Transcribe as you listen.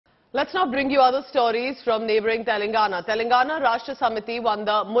Let's now bring you other stories from neighbouring Telangana. Telangana Rashtra Samithi won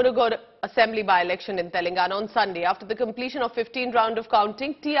the Munugode Assembly by-election in Telangana on Sunday. After the completion of 15th round of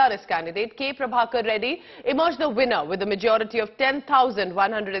counting, TRS candidate K. Prabhakar Reddy emerged the winner with a majority of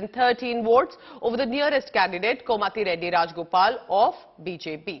 10,113 votes over the nearest candidate, Komati Reddy Rajgopal of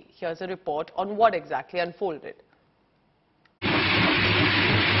BJP. Here's a report on what exactly unfolded.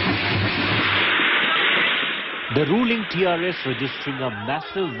 The ruling TRS registering a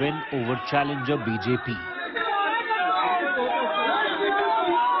massive win over challenger BJP.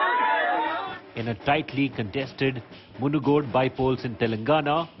 In a tightly contested Munugode Bypolls in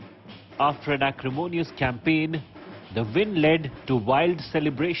Telangana, after an acrimonious campaign, the win led to wild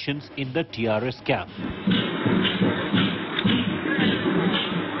celebrations in the TRS camp.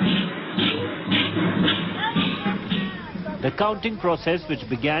 The counting process, which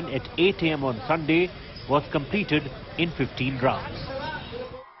began at 8 AM on Sunday, was completed in 15 rounds,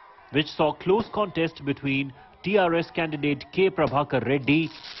 which saw close contest between TRS candidate K. Prabhakar Reddy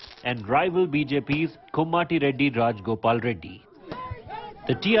and rival BJP's Komati Reddy Rajgopal Reddy.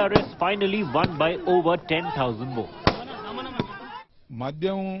 The TRS finally won by over 10,000 votes.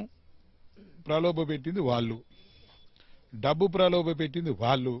 మద్యం ప్రలోభ పెట్టింది వాళ్ళు, డబ్బు ప్రలోభ పెట్టింది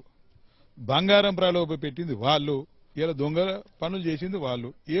వాళ్ళు, బంగారం ప్రలోభ పెట్టింది వాళ్ళు, ఇలా దొంగ పనులు చేసింది వాళ్ళు.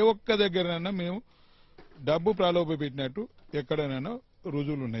 ఏ ఒక్క దగ్గరనన్నా మేము డబ్బు ప్రలోభ పెట్టినట్టు ఎక్కడైనా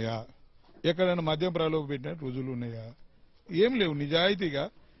రుజువులు ఉన్నాయా? ఎక్కడైనా మద్యం ప్రలోభ పెట్టినట్టు రుజువులు ఉన్నాయా? ఏం లేవు. నిజాయితీగా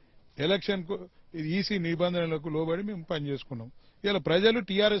ఎలక్షన్ ఈసీ నిబంధనలకు లోబడి మేము పనిచేసుకున్నాం. ఇలా ప్రజలు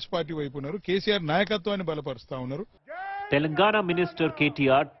టీఆర్ఎస్ పార్టీ వైపు ఉన్నారు. కేసీఆర్ నాయకత్వాన్ని బలపరుస్తా ఉన్నారు. Telangana Minister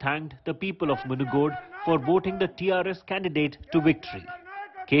KTR thanked the people of Munugode for voting the TRS candidate to victory.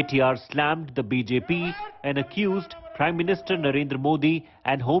 KTR slammed the BJP and accused Prime Minister Narendra Modi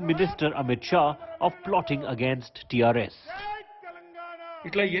and Home Minister Amit Shah of plotting against TRS.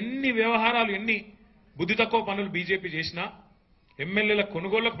 ఇట్లా ఎన్ని వ్యవహారాలు ఎన్ని బుద్ధి తక్కువ పనులు BJP చేసినా, ఎమ్మెల్యేల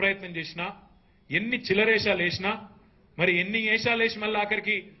కొనుగోలుకు ప్రయత్నం చేసినా, ఎన్ని చిల్లరేషాలు వేసినా, మరి ఎన్ని ఏషాలు వేసి మళ్ళీ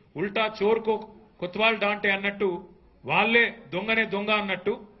ఆఖరికి ఉల్టా చోర్కో కొత్వాల్ డాంటే అన్నట్టు వాళ్ళే దొంగనే దొంగ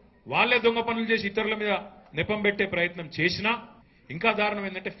అన్నట్టు వాళ్ళే దొంగ పనులు చేసి ఇతరుల మీద నెపం పెట్టే ప్రయత్నం చేసినా, ఇంకా దారుణం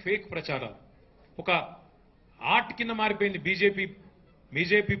ఏంటంటే ఫేక్ ప్రచారాలు. ఒక ఆర్ట్ కింద మారిపోయింది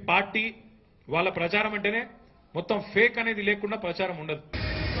బీజేపీ పార్టీ. వాళ్ళ ప్రచారం అంటేనే మొత్తం ఫేక్ అనేది లేకుండా ప్రచారం ఉండదు.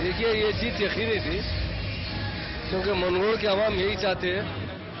 देखिए ये जीत यकीनी थी, क्योंकि मुनगोड के अवाम यही चाहते हैं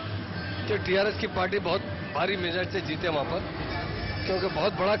कि टीआरएस की पार्टी बहुत भारी मेजर से जीते वहां पर, क्योंकि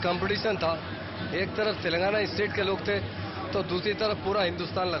बहुत बड़ा कंपटीशन था. एक तरफ तेलंगाना स्टेट के लोग थे तो दूसरी तरफ पूरा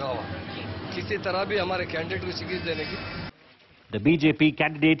हिंदुस्तान लगा हुआ, किसी तरह भी हमारे कैंडिडेट को शिकस्त देने की. The BJP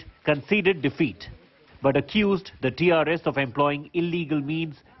candidate conceded defeat, but accused the TRS of employing illegal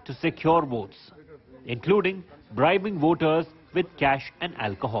means to secure votes, including bribing voters with cash and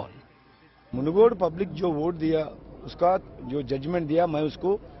alcohol. Munugode public जो वोट दिया, उसका जो जजमेंट दिया, मैं उसको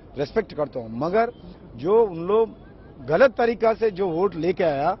रेस्पेक्ट करता हूं, मगर जो उन लोग गलत तरीका से जो वोट लेके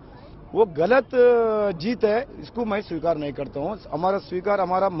आया वो गलत जीत है, इसको मैं स्वीकार नहीं करता हूं.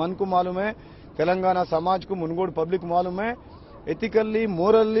 हमारा मन को मालूम है, तेलंगाना समाज को, मुनुगोड पब्लिक मालूम है. Ethically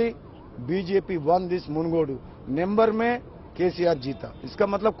Morli BJP one this Munugode. Number में केसीआर जीता. इसका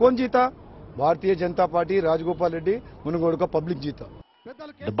मतलब कौन जीता? भारतीय जनता पार्टी, राजगोपाल रेड्डी, मुनुगोड का पब्लिक जीता.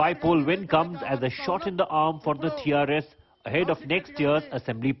 The bypoll win comes as a shot in the arm for the TRS ahead of next year's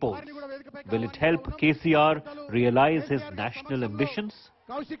assembly polls. Will it help KCR realize his national ambitions?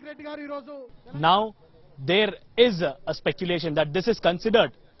 Now, there is a speculation that this is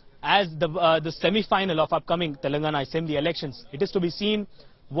considered as the semi-final of upcoming Telangana Assembly elections. It is to be seen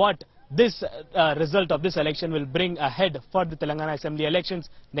what this result of this election will bring ahead for the Telangana Assembly elections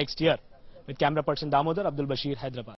next year. With camera person Damodar, Abdul Bashir, Hyderabad.